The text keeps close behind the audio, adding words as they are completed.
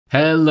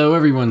Hello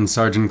everyone,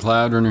 Sergeant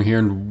Cloudrunner here,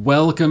 and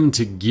welcome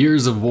to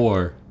Gears of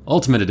War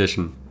Ultimate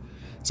Edition.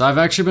 So I've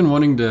actually been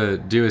wanting to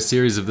do a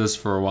series of this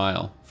for a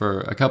while,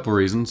 for a couple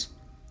reasons.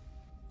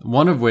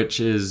 One of which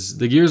is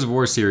the Gears of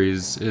War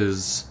series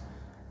is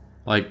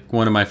like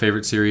one of my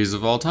favorite series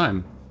of all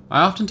time.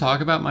 I often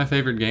talk about my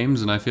favorite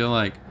games and I feel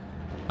like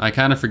I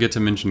kind of forget to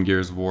mention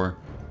Gears of War.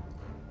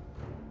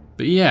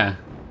 But yeah,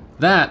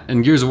 that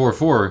and Gears of War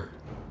 4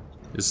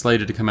 is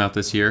slated to come out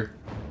this year.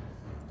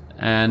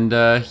 And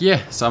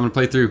yeah, so I'm gonna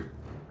play through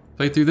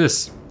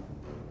this.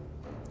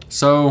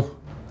 So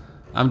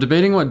I'm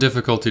debating what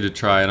difficulty to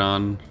try it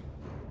on.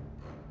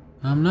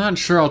 I'm not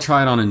sure I'll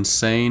try it on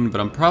insane, but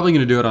I'm probably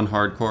gonna do it on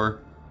hardcore,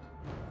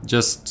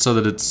 just so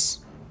that it's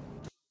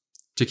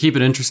to keep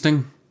it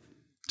interesting,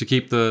 to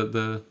keep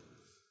the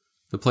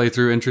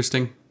playthrough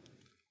interesting.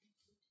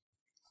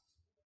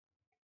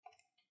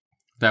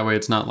 That way,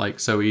 it's not like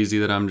so easy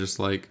that I'm just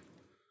like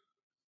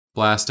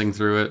blasting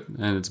through it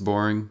and it's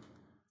boring.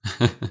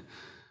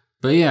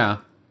 But yeah,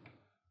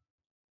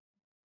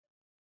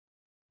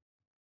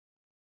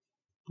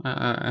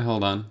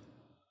 hold on.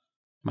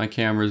 My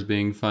camera's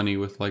being funny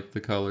with like the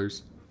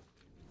colors.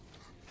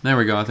 There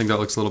we go, I think that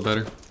looks a little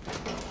better.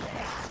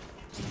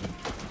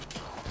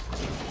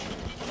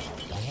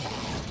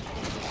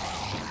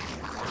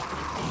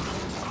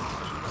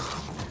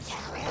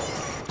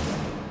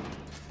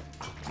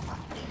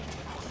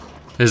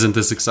 Isn't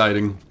this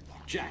exciting?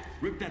 Jack,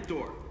 rip that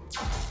door.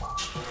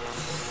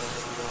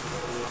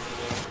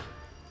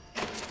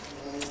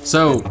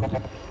 So,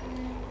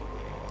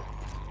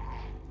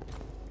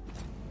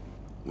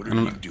 what are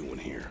you doing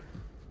here?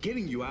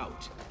 Getting you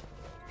out.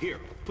 Here,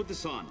 put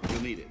this on.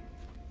 You'll need it.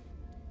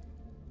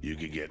 You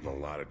could get in a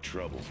lot of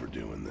trouble for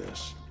doing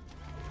this.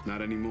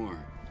 Not anymore.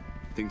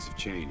 Things have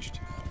changed.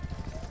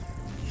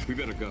 We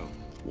better go.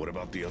 What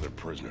about the other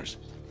prisoners?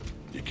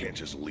 You can't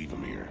just leave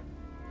them here.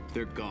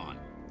 They're gone.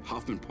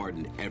 Hoffman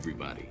pardoned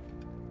everybody.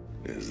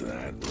 Is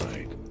that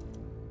right?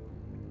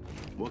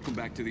 Welcome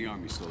back to the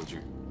army,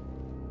 soldier.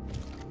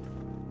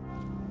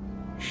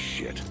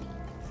 Shit.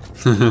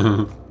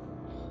 I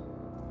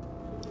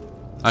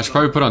should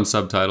probably put on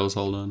subtitles,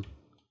 hold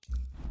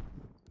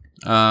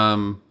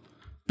on.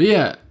 But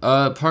yeah,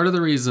 part of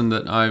the reason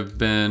that I've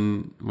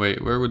been...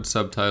 Wait, where would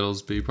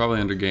subtitles be? Probably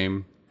under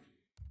game.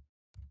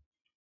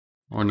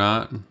 Or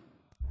not?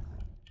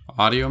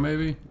 Audio,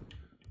 maybe?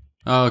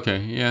 Oh,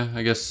 okay, yeah,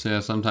 I guess, yeah,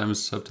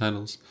 sometimes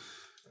subtitles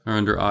are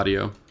under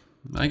audio.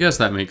 I guess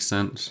that makes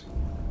sense.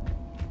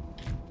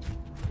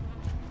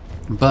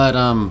 But,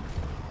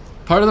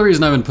 part of the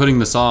reason I've been putting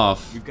this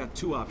off... We've got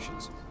two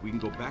options. We can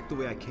go back the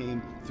way I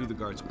came, through the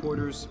guards'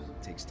 quarters.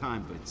 It takes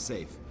time, but it's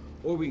safe.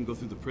 Or we can go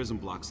through the prison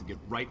blocks and get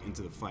right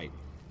into the fight.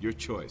 Your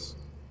choice.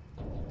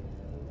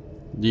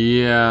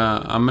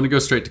 Yeah, I'm gonna go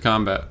straight to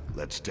combat.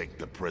 Let's take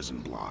the prison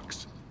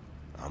blocks.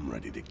 I'm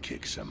ready to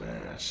kick some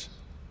ass.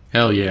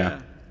 Hell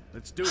yeah.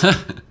 Let's do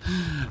it.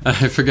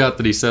 I forgot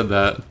that he said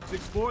that.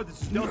 6-4,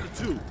 this is Delta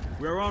 2.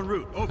 We're en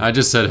route. Over. I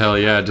just said hell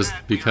yeah, just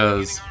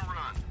because.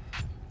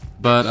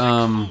 But,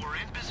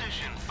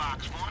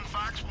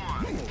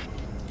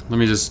 let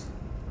me just...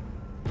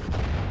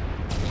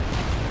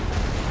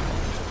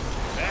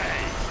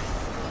 Hey!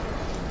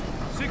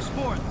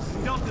 6-4, this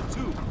is Delta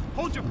 2.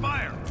 Hold your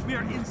fire. We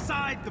are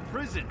inside the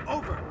prison.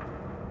 Over.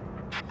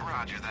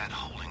 Roger that,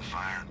 holding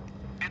fire.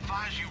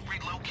 Advise you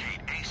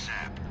relocate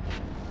ASAP.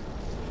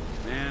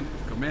 Man,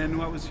 if Command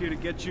knew I was here to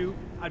get you,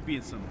 I'd be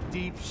in some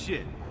deep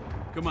shit.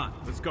 Come on,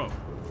 let's go.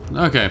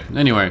 Okay,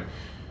 anyway.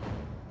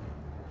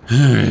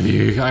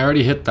 I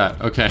already hit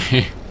that,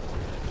 okay.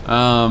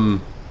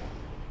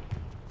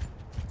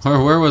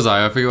 Where was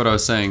I? I forget what I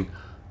was saying.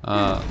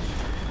 Oh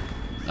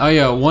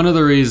yeah, one of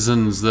the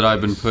reasons that I've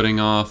been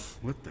putting off...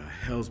 What the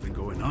hell's been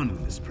going on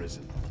in this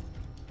prison?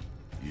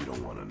 You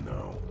don't want to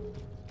know.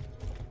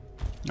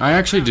 I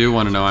actually do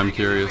want to know, I'm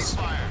curious.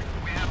 We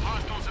have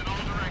hostiles in all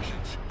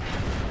directions.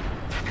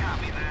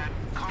 Copy that.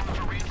 Call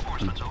for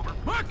reinforcements, over.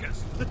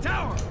 Marcus, the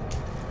tower!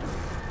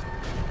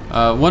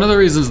 One of the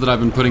reasons that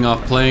I've been putting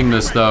off playing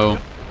this, though,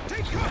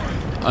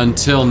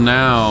 until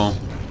now,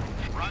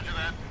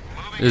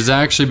 is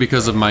actually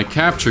because of my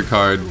capture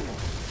card.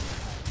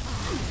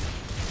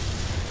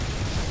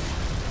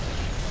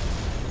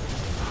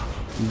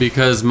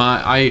 Because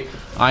I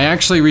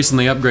actually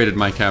recently upgraded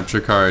my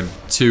capture card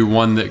to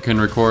one that can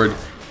record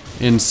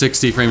in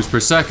 60 frames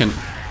per second.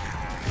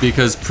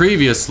 Because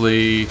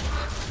previously,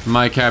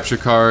 my capture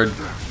card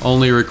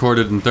only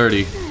recorded in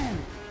 30.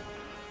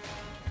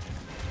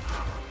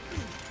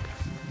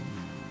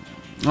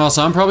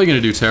 Also, I'm probably going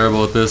to do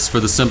terrible at this for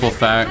the simple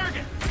fact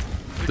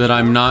that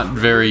I'm not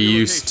very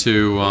used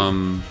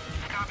to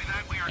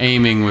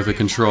aiming with a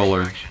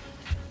controller.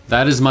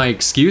 That is my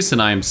excuse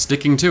and I am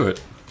sticking to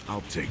it.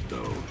 I'll take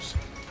those.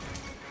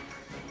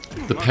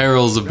 The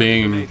perils of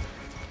being...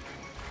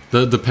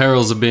 The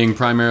perils of being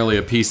primarily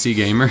a PC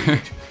gamer.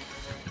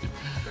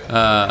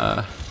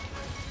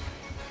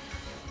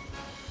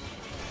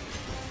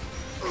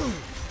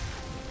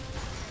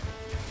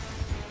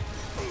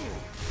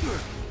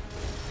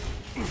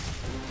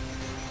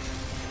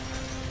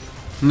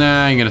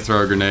 Nah, I ain't gonna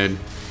throw a grenade.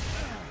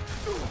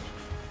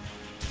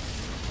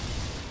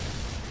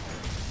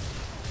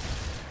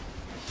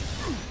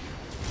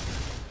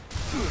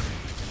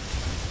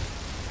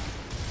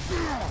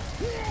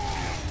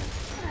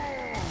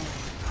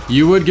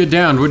 You would get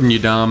down, wouldn't you,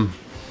 Dom?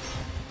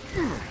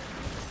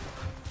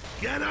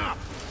 Get up!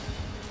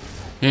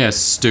 Yeah,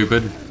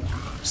 stupid.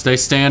 Stay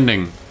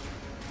standing.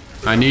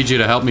 I need you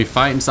to help me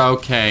fight. It's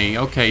okay.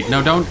 Okay,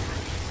 no, don't.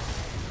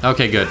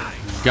 Okay, good.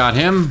 Got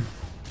him.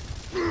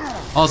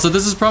 Also,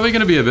 this is probably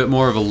gonna be a bit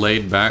more of a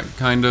laid-back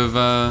kind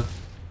of,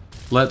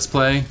 let's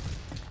play.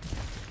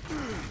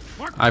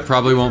 I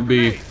probably won't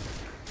be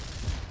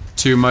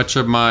too much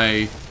of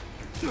my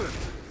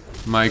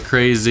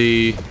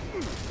crazy...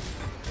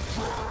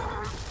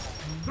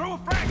 Throw a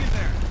frag in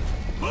there.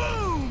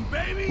 Boom,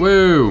 baby.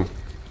 Woo!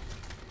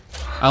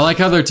 I like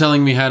how they're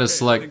telling me how to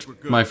select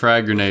my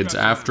frag grenades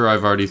after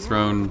I've already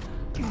thrown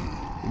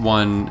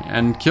one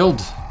and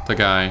killed the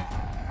guy.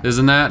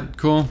 Isn't that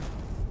cool?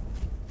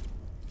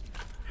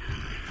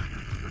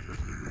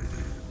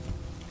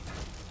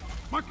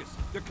 Marcus,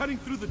 they're cutting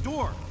through the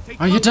door. Take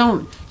Oh, you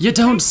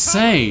don't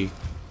say.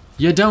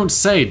 You don't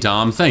say,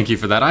 Dom. Thank you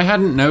for that. I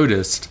hadn't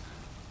noticed.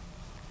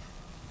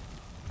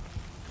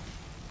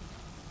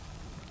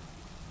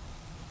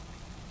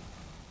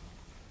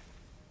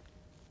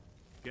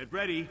 Get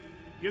ready.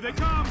 Here they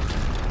come.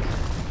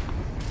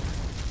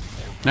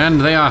 And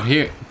they are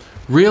here.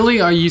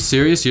 Really? Are you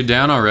serious? You're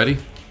down already?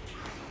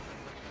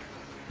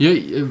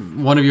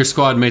 One of your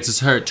squad mates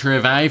is hurt. To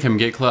revive him,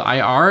 get close.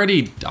 I've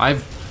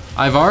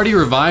already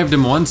revived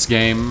him once,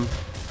 game.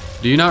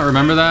 Do you not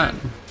remember that?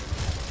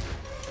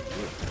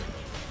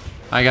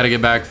 I gotta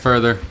get back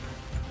further.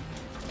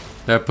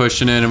 They're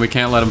pushing in and we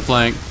can't let them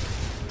flank.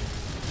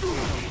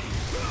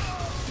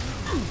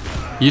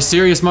 You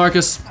serious,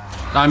 Marcus?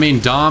 I mean,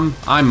 Dom.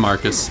 I'm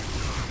Marcus.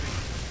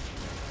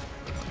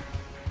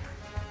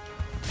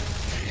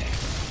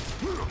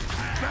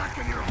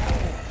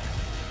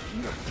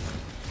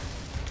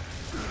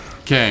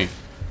 Okay,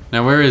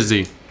 now where is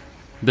he?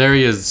 There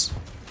he is.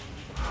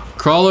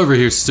 Crawl over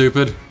here,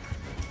 stupid.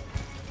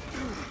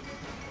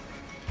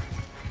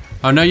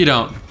 Oh, no you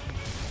don't.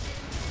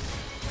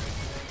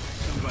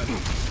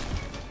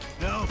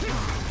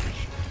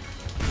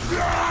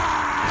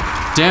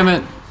 Damn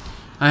it.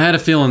 I had a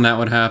feeling that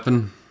would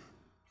happen.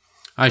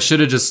 I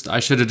should have just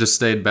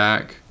stayed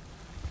back.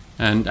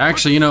 And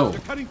actually, you know,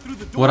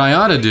 what I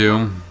ought to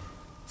do...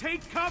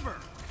 Take cover.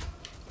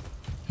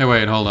 Hey,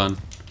 wait, hold on.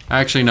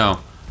 Actually,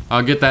 no.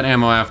 I'll get that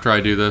ammo after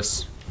I do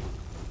this.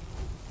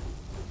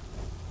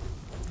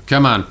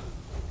 Come on.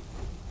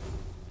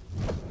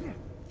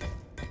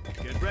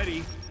 Get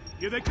ready.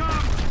 Here they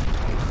come.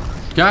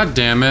 God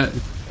damn it.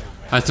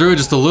 I threw it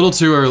just a little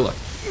too early.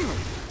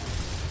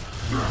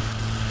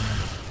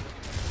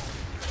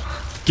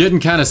 Getting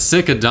kind of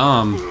sick of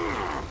Dom.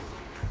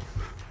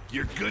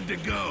 You're good to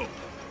go.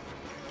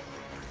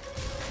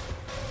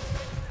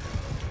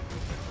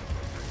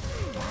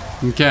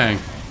 Okay.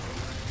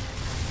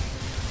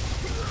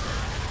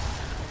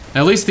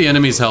 At least the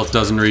enemy's health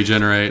doesn't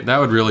regenerate. That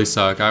would really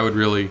suck. I would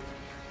really...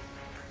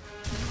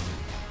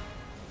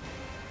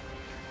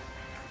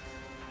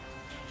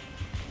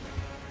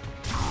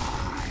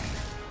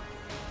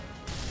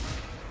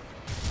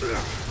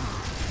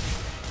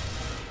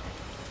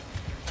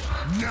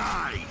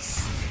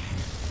 Nice.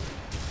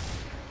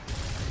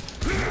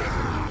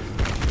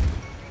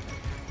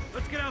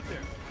 Let's get out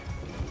there.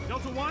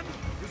 Delta 1,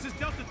 this is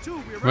Delta 2.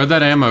 Where'd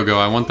that ammo go?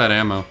 I want that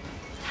ammo.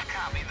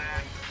 Copy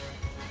that.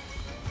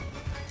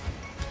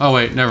 Oh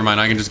wait, never mind.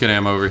 I can just get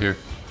ammo over here.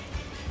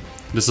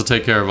 This will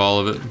take care of all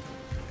of it.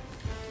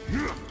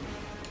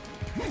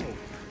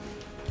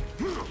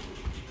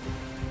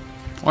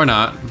 Or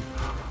not.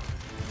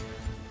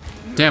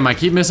 Damn, I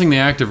keep missing the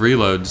active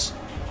reloads.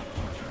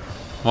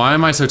 Why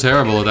am I so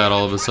terrible at that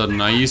all of a sudden?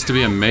 I used to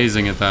be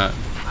amazing at that.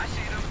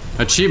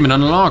 Achievement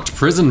unlocked.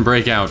 Prison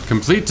breakout.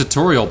 Complete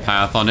tutorial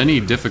path on any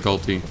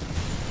difficulty.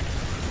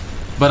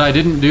 But I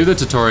didn't do the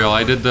tutorial.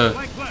 I did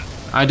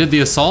the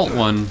assault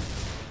one.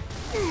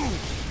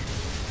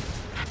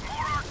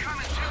 More are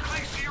coming too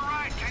close to your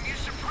right. Can you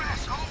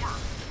suppress? Over.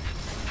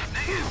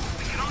 Negative.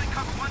 We can only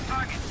cover one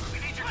target. We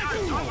need your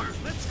guns. Over.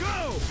 Let's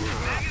go.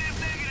 Negative,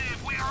 negative.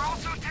 We are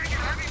also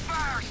taking heavy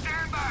fire.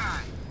 Stand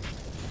by.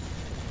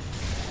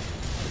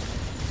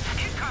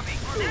 Incoming.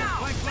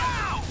 Now.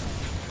 Now.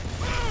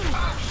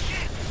 Oh,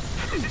 shit.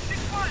 This is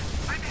 6-1.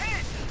 I'm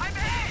hit. I'm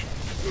hit.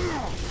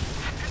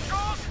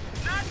 Controls.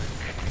 Not.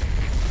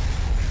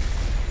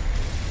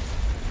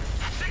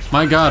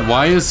 My god,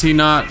 why is he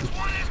not...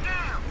 1 is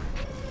down.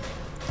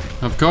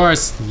 Of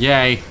course,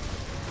 yay.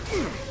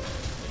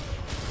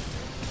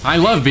 I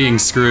love being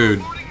screwed.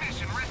 Aborting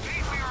mission.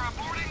 Repeat, we are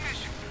aborting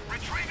mission.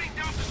 Retrieving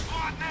Delta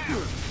Squad now.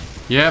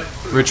 Yep,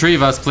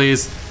 retrieve us,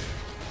 please.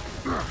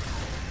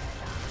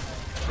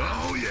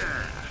 Oh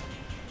yeah.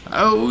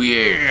 Oh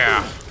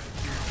yeah.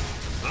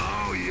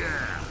 Oh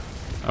yeah.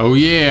 Oh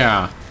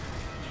yeah.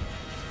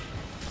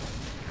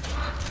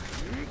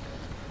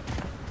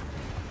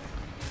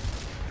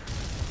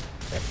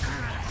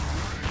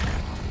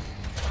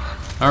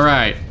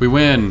 Alright, we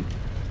win.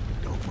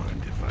 Don't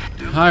mind if I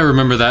do. I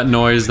remember that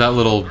noise, that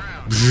little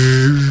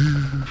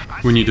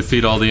when you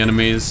defeat all the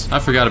enemies. I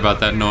forgot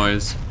about that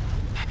noise.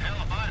 Hell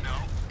if I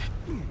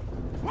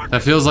know.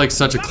 That feels like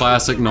such a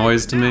classic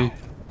noise to me.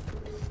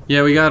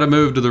 Yeah, we gotta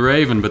move to the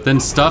Raven, but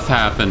then stuff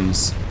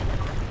happens.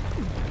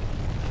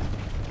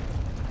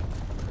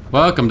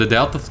 Welcome to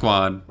Delta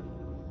Squad.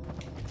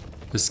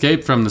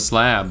 Escape from the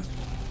slab.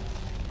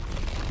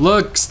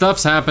 Look,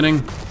 stuff's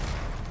happening.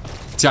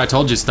 See, I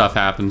told you stuff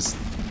happens.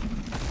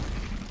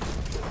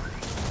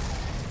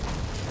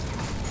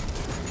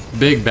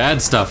 Big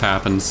bad stuff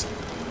happens.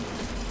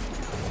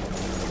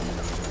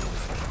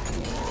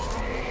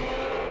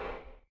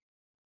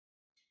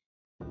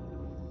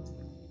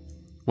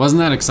 Wasn't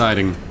that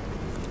exciting?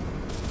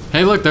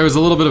 Hey look, there was a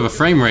little bit of a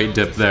frame rate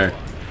dip there.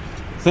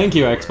 Thank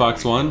you,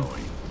 Xbox One.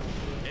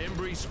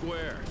 Embry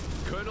Square.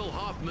 Colonel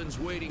Hoffman's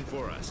waiting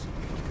for us.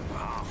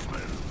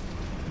 Hoffman.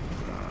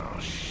 Oh,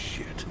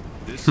 shit.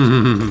 This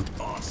is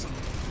awesome.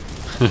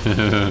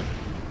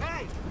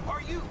 Hey,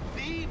 are you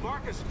the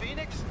Marcus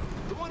Phoenix?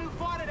 The one who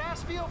fought at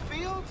Asfield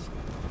Fields?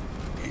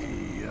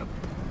 Yep.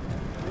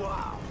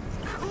 Wow,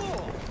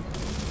 cool.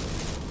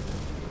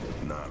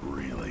 Not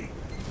really.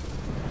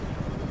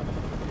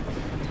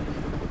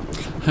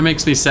 That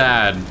makes me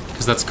sad,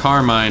 because that's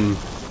Carmine.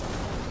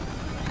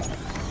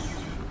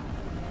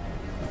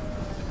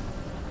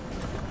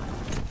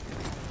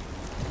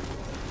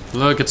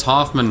 Look, it's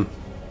Hoffman.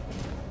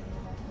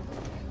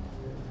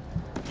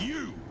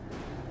 You!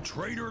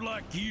 Traitor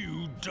like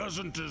you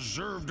doesn't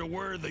deserve to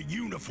wear the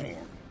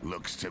uniform.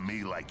 Looks to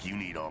me like you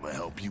need all the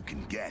help you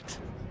can get.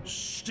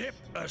 Step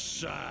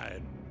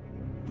aside.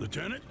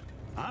 Lieutenant,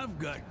 I've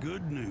got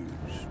good news.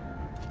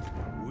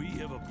 We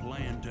have a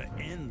plan to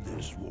end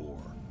this war.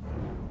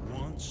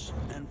 Once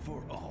and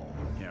for all.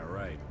 Yeah,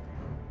 right.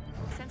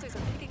 Sensors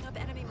are picking up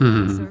enemy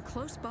movements, sir,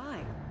 close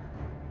by.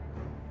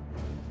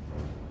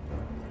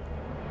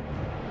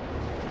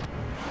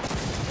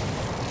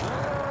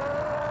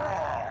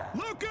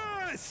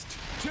 Locust!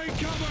 Take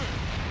cover!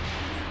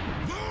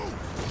 Move!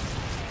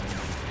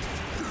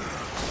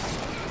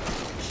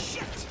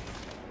 Shit!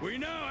 We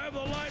now have the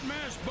light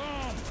mass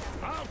bomb.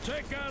 I'll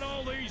take out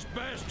all these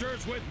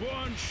bastards with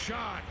one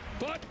shot.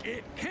 But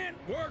it can't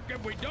work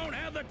if we don't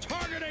have the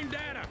targeting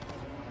data.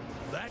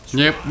 That's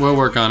Yep, why we'll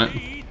work on it. we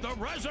need the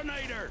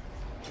resonator.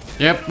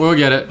 Yep, we'll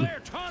get it. Their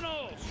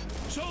tunnels,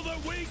 so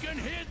that we can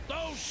hit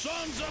those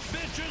sons of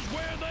bitches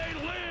where they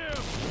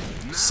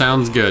live.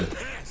 Sounds good. Up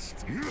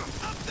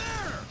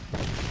there!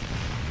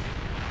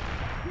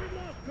 We've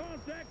lost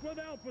contact with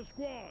Alpha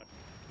Squad.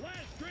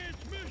 Last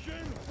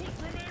transmission was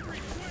from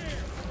Embry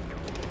Square.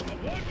 I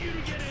want you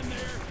to get in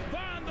there,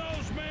 find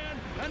those men,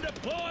 and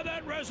deploy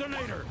that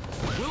resonator.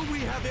 Will we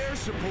have air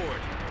support?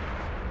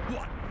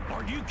 What?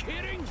 Are you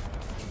kidding?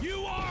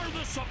 You are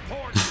the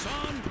support,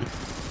 son.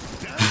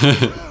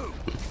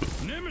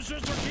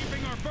 Nemesis are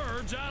keeping our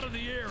birds out of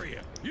the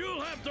area.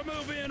 You'll have to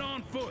move in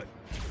on foot.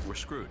 We're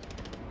screwed.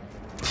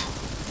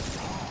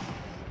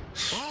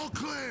 All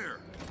clear!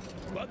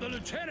 But the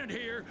lieutenant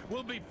here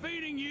will be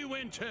feeding you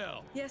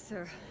intel. Yes,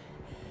 sir.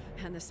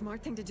 And the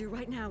smart thing to do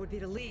right now would be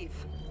to leave.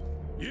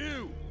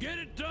 You, get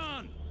it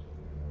done.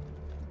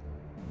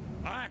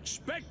 I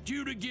expect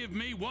you to give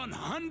me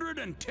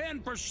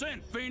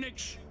 110%,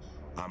 Phoenix.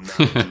 I'm not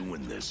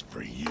doing this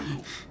for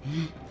you.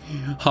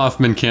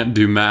 Hoffman can't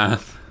do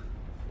math.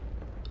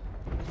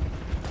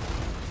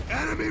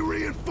 Enemy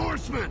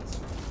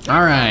reinforcements!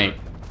 Alright.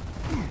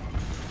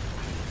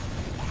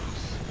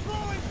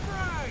 Throwing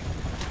frag!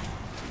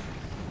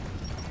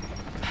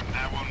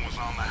 That one was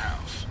on the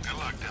house. Good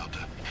luck,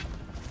 Delta.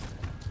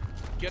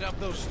 Get up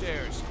those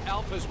stairs.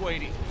 Alpha's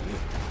waiting.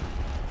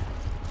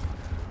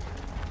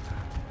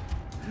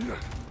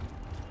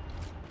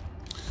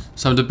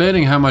 So I'm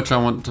debating how much I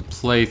want to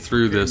play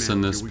through this man,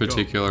 in this here we go.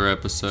 particular Still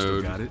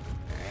episode. got it?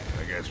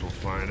 I guess we'll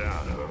find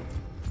out, huh?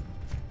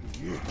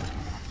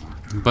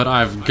 But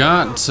I've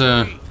got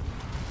to...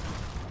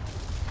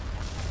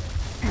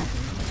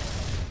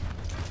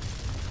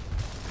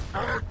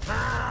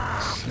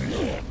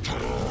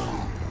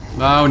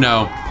 Oh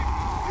no.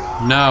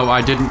 No,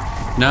 I didn't.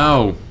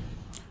 No.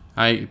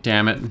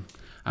 Damn it.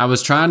 I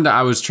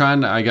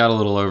got a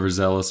little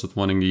overzealous with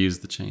wanting to use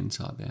the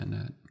chainsaw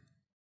bayonet.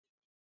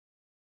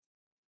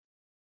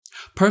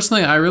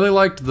 Personally, I really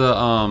liked the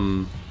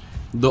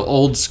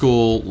old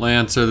school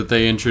Lancer that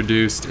they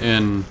introduced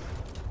in...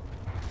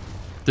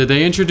 Did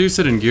they introduce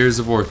it in Gears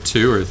of War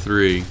 2 or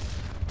 3?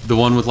 The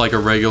one with like a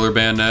regular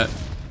bayonet?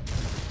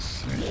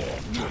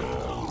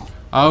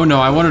 Oh no,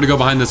 I wanted to go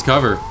behind this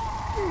cover.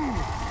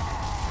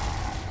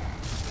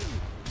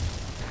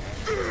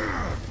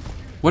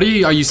 What are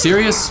you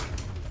serious?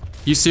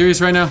 You serious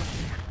right now?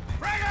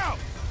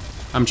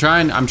 I'm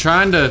trying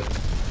to...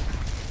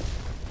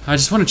 I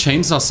just want to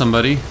chainsaw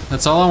somebody.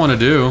 That's all I want to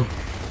do.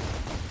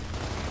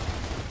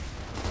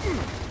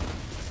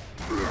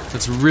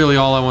 That's really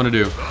all I want to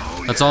do.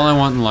 That's all I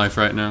want in life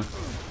right now.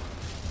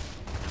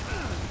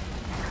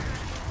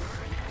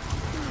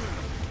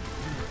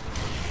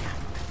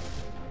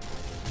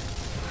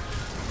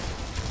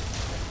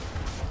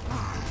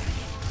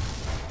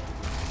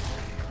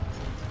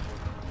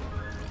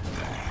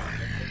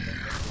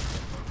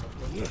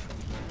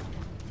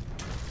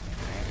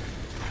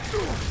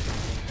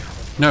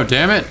 No,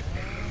 damn it.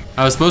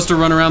 I was supposed to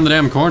run around the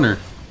damn corner.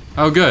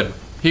 Oh, good.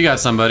 He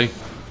got somebody.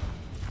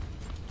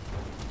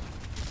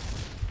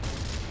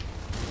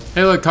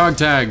 Hey, look, cog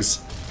tags.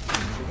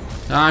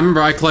 I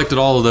remember I collected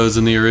all of those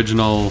in the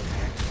original.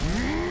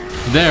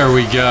 There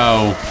we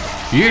go.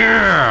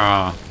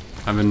 Yeah.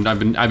 I've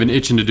been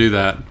itching to do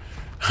that.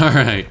 All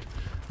right,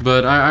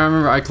 but I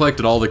remember I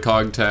collected all the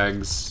cog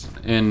tags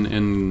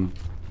in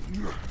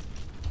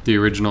the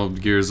original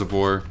Gears of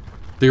War,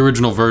 the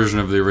original version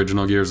of the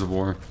original Gears of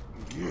War.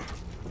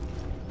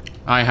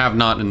 I have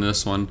not in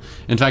this one.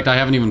 In fact, I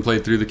haven't even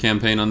played through the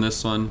campaign on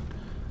this one.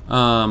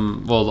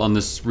 Well, on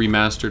this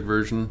remastered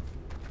version.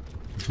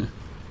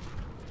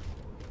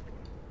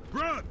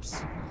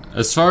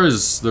 As far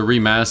as the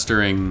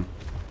remastering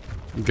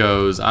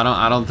goes,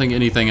 I don't think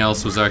anything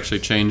else was actually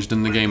changed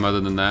in the game other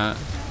than that.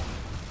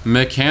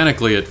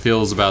 Mechanically, it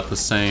feels about the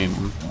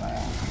same.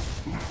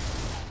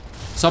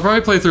 So I'll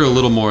probably play through a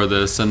little more of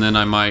this, and then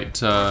I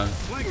might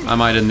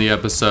end the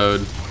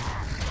episode.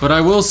 But I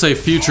will say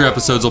future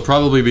episodes will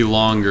probably be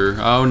longer.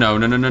 Oh no,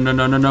 no, no, no, no,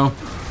 no, no, no.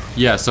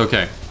 Yes,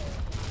 okay.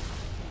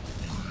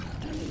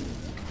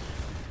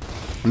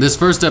 This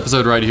first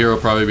episode right here will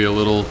probably be a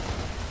little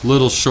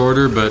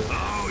shorter, but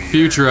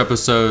future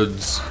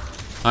episodes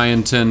I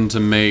intend to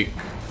make.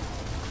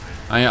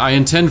 I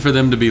intend for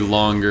them to be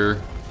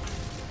longer.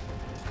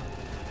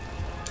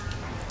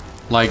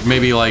 Like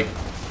maybe like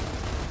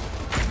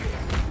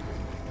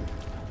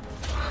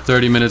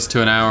 30 minutes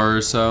to an hour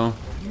or so.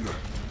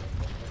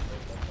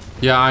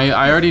 Yeah,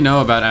 I already know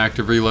about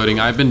active reloading.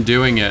 I've been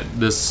doing it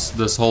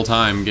this whole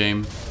time,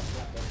 game.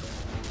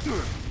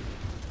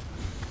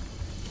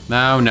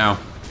 No.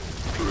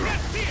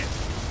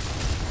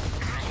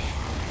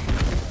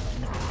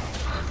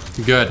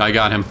 Good, I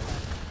got him.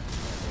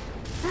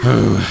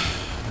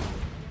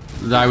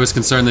 I was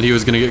concerned that he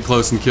was gonna get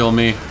close and kill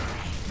me.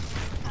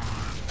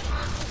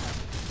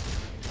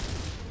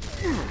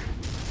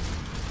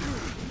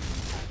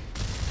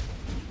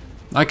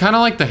 I kind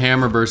of like the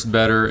hammer burst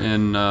better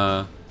in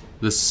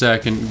the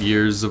second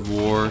Gears of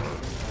War.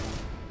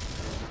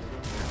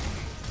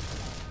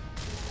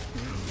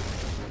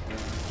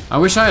 I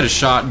wish I had a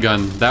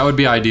shotgun. That would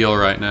be ideal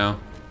right now.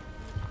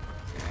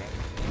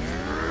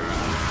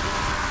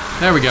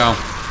 There we go.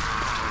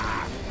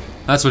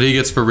 That's what he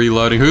gets for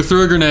reloading. Who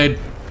threw a grenade?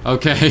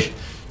 Okay.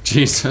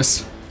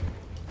 Jesus.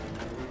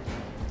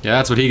 Yeah,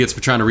 that's what he gets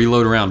for trying to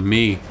reload around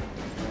me.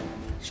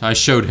 I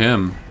showed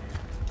him.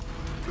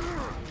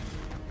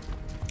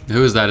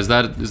 Who is that? Is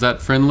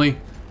that friendly?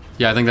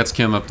 Yeah, I think that's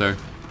Kim up there.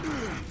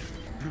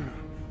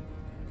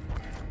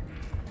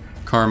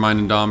 Carmine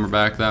and Dom are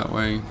back that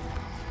way.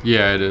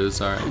 Yeah, it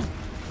is. All right.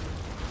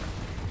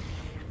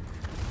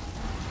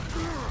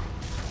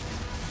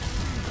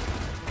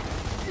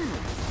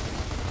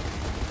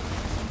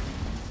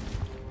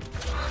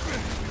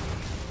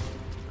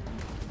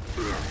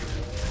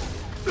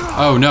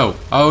 Oh no!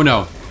 Oh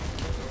no!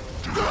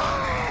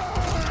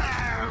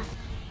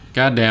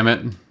 God damn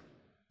it!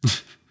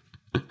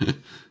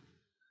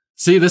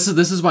 See, this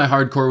is why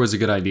hardcore was a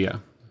good idea.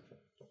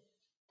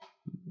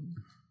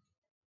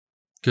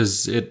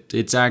 Because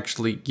it's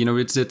actually, you know,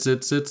 it's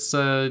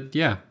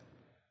yeah.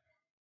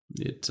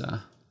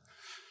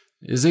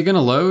 Is it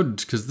gonna load?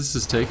 Because this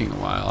is taking a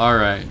while. All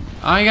right,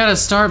 I gotta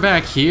start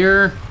back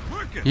here.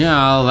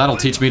 Yeah, that'll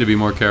teach me to be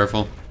more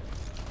careful.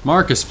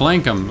 Marcus,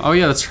 flank him. Oh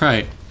yeah, that's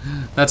right.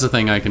 That's a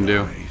thing I can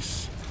do.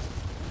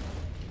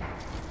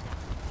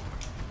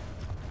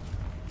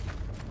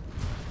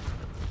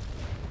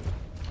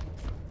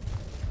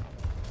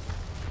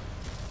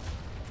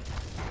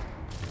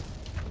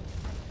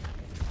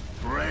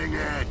 Bring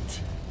it!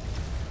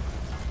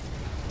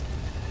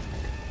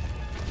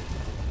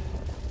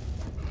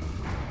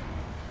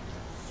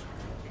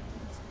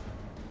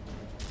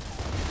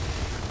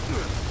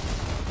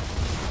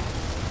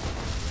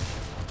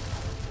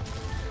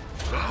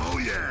 Oh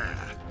yeah!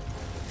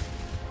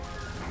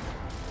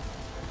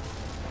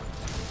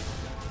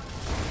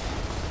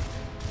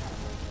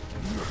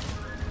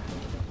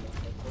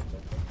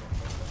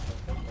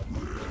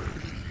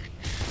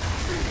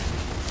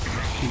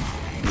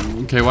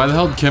 Okay, why the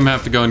hell did Kim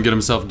have to go and get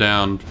himself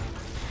downed?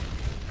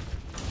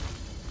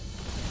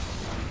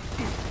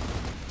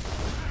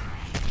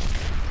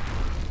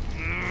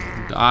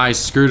 I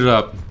screwed it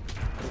up.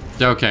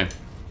 Okay.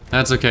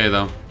 That's okay,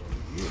 though.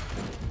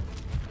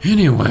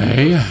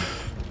 Anyway.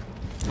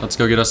 Let's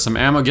go get us some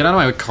ammo. Get out of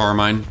my way,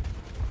 Carmine.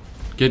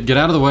 Get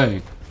out of the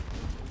way.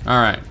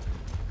 Alright.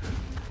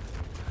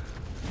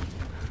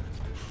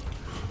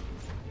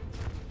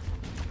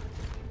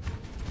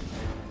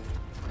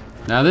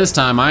 Now this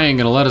time, I ain't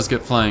gonna let us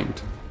get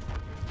flanked.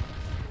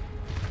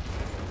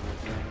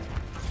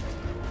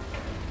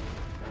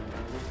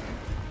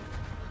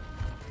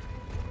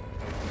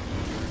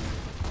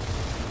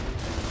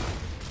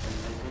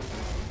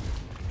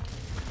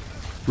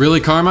 Really,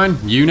 Carmine?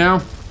 You now?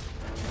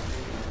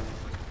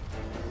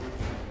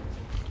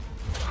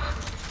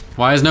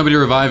 Why is nobody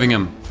reviving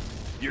him?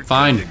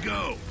 Fine.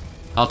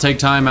 I'll take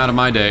time out of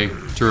my day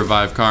to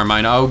revive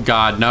Carmine. Oh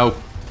god, no.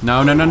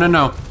 No, no, no, no,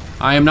 no.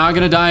 I am not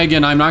gonna die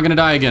again. I'm not gonna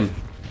die again.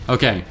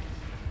 Okay.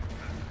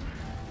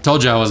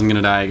 Told you I wasn't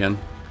gonna die again.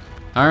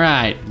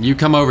 Alright, you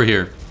come over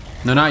here.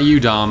 No, not you,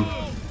 Dom.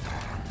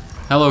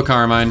 Hello,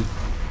 Carmine.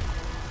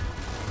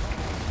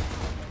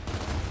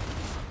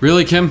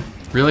 Really, Kim?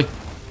 Really?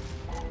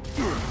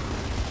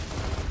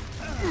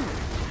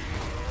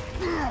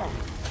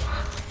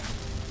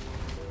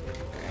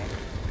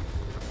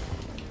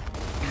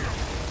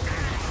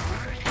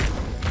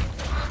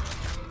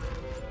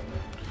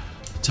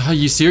 Are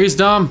you serious,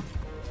 Dom?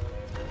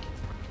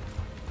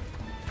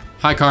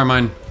 Hi,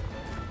 Carmine.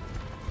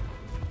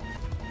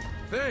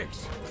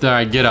 Thanks.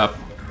 Alright, get up.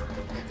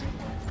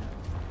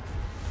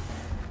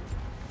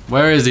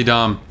 Where is he,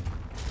 Dom?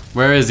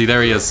 Where is he?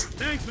 There he is.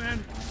 Thanks,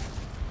 man.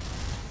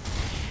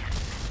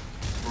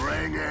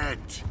 Bring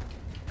it.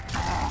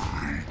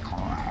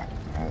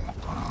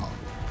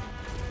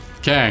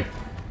 Okay.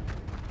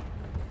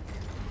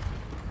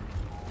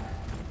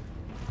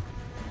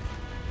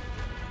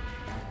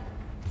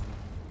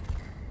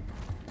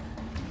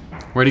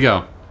 Where'd he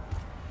go?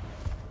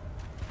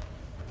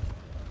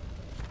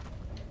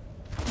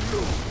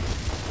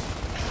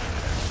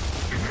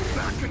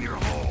 Back in your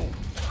hole.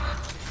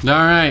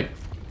 Alright.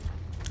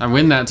 I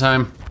win that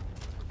time.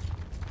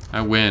 I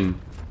win.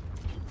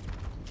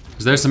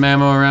 Is there some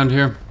ammo around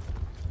here?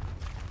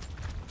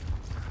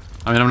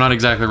 I mean, I'm not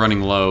exactly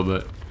running low,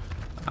 but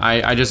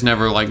I just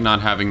never like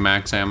not having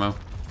max ammo.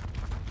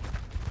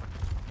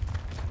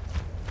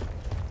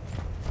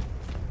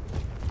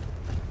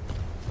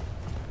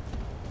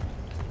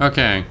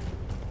 Okay.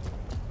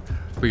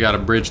 We got a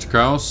bridge to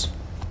cross.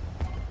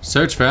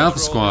 Search for Alpha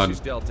Squad. This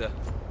is Delta.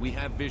 We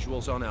have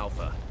visuals on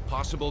Alpha.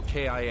 Possible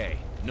KIA.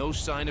 No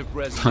sign of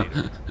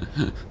resonator.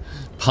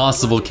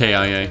 Possible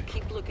KIA.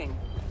 Keep looking.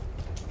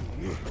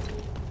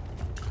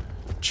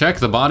 Check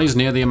the bodies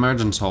near the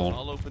emergence hole.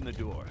 I'll open the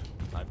door.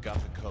 I've got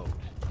the code.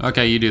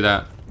 Okay, you do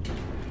that.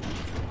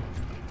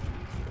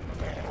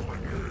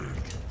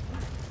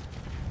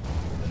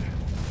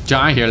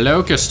 Die here,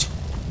 Locust.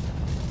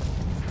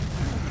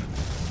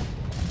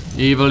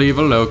 Evil,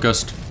 evil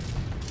Locust.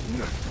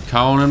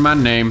 Calling my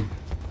name.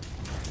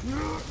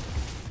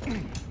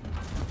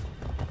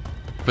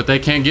 But they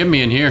can't get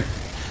me in here.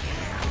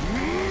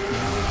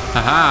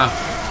 Haha.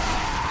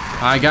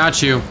 I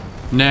got you.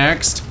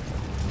 Next.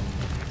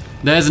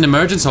 There's an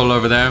emergence hole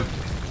over there.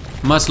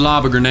 Must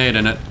lob a grenade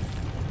in it.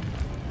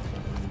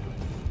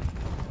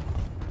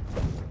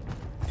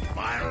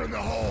 Fire in the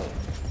hole.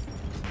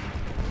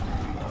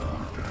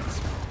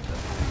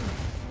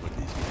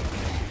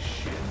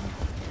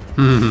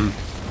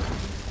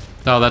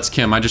 Oh, that's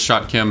Kim. I just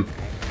shot Kim.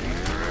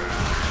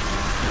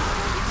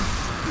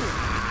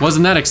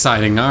 Wasn't that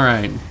exciting? All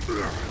right.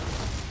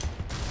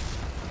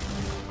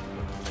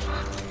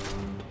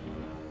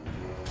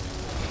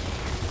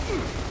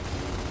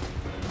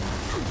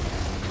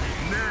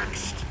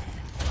 Next.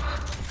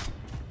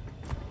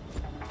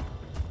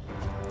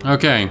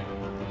 Okay.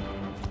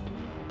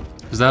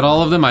 Is that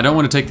all of them? I don't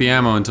want to take the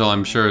ammo until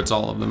I'm sure it's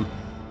all of them.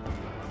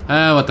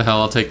 Ah, what the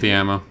hell? I'll take the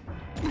ammo.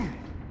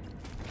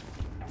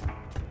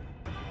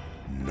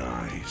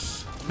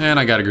 Nice. And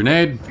I got a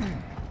grenade.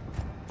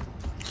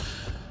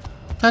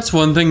 That's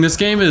one thing. This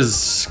game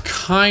is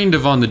kind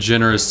of on the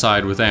generous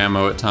side with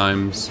ammo at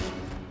times.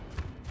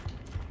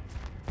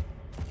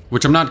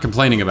 Which I'm not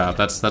complaining about.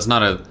 That's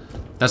not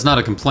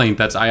a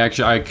complaint. I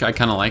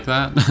kind of like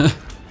that.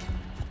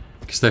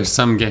 Because there's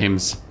some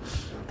games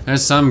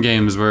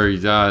where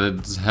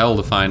it's hell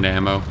to find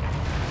ammo.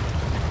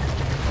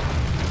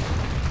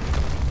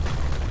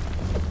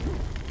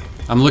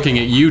 I'm looking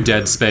at you,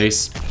 Dead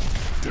Space.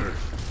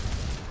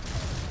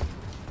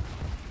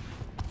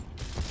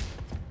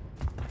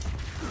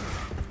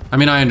 I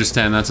mean, I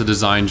understand that's a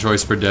design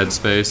choice for Dead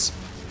Space.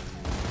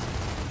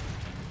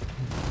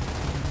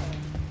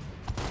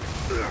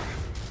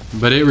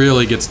 But it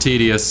really gets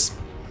tedious.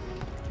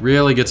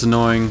 Really gets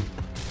annoying.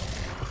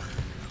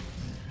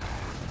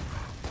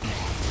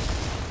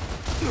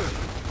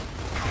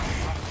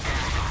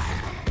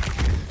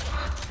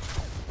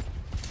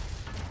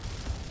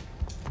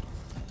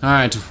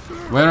 Alright,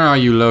 where are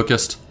you,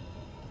 Locust?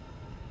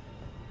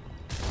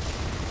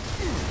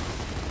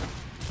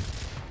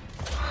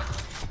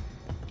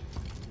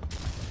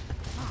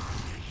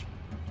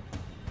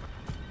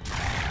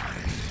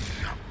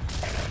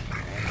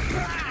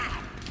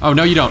 Oh,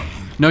 no you don't.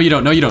 No you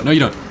don't, no you don't, no you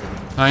don't.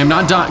 I am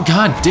not dying.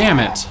 God damn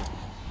it.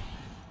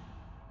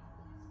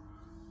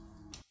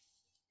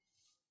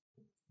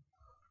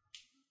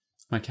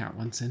 My cat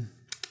wants in.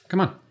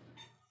 Come on.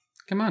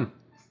 Come on.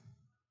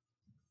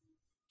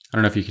 I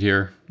don't know if you could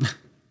hear.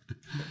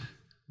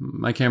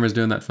 My camera's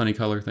doing that funny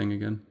color thing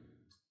again.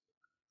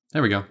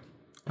 There we go.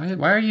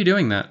 Why are you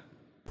doing that?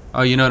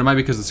 Oh, you know, it might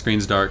be because the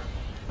screen's dark.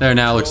 There,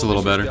 now it looks a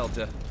little better.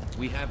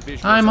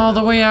 I'm all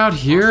the way out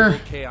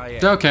here.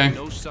 Okay.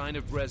 No sign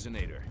of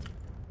resonator.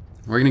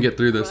 We're gonna get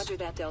through this. Roger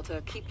that,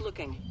 Delta. Keep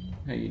looking.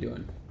 How you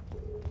doing?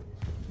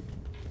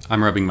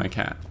 I'm rubbing my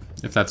cat.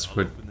 If that's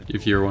what,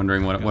 if you're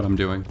wondering what I'm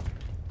doing.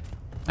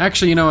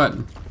 Actually, you know what?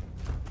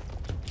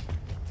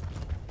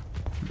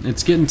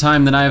 it's getting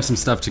time that I have some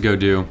stuff to go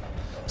do.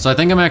 So I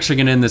think I'm actually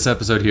gonna end this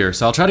episode here.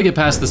 So I'll try to get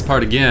past this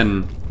part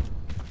again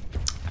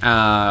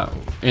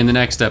in the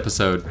next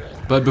episode.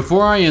 But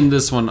before I end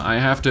this one, I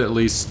have to at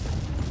least,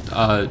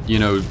 you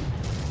know,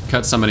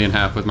 cut somebody in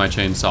half with my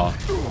chainsaw.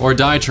 Or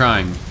die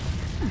trying.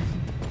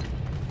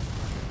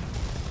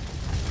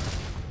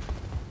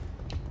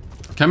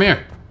 Come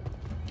here.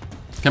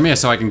 Come here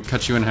so I can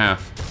cut you in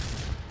half.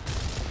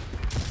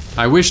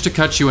 I wish to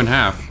cut you in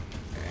half.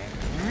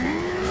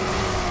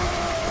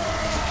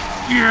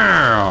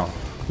 Yeah!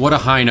 What a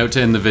high note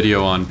to end the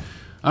video on.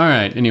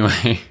 Alright,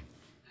 anyway.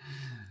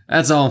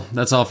 That's all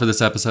for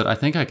this episode. I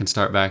think I can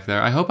start back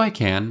there. I hope I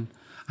can.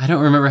 I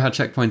don't remember how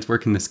checkpoints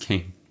work in this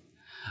game.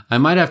 I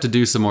might have to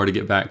do some more to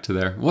get back to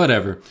there.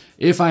 Whatever.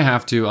 If I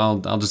have to, I'll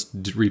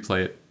just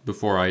replay it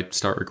before I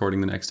start recording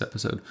the next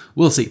episode.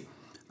 We'll see.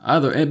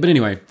 But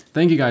anyway,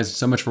 thank you guys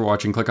so much for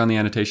watching. Click on the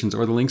annotations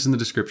or the links in the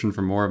description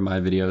for more of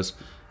my videos.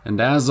 And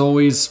as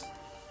always,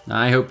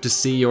 I hope to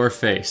see your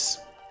face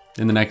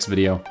in the next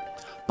video.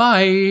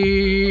 Bye!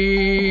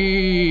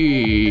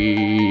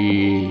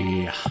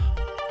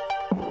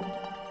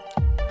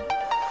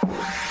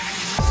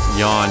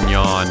 Yawn,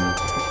 yawn.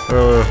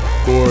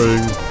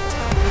 Boring.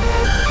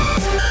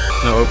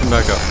 No, open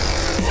back up.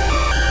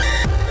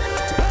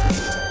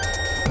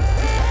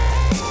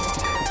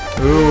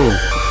 Ooh.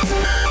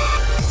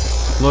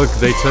 Look,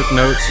 they took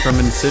notes from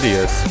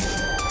Insidious.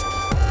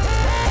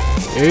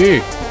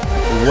 Hey,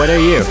 what are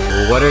you?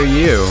 What are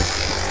you?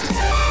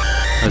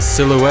 A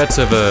silhouette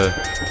of a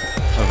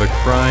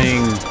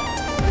crying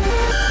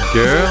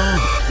girl?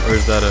 Or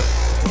is that a...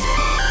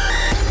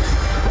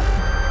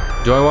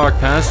 Do I walk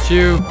past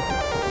you?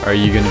 Are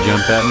you gonna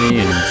jump at me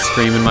and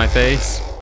scream in my face?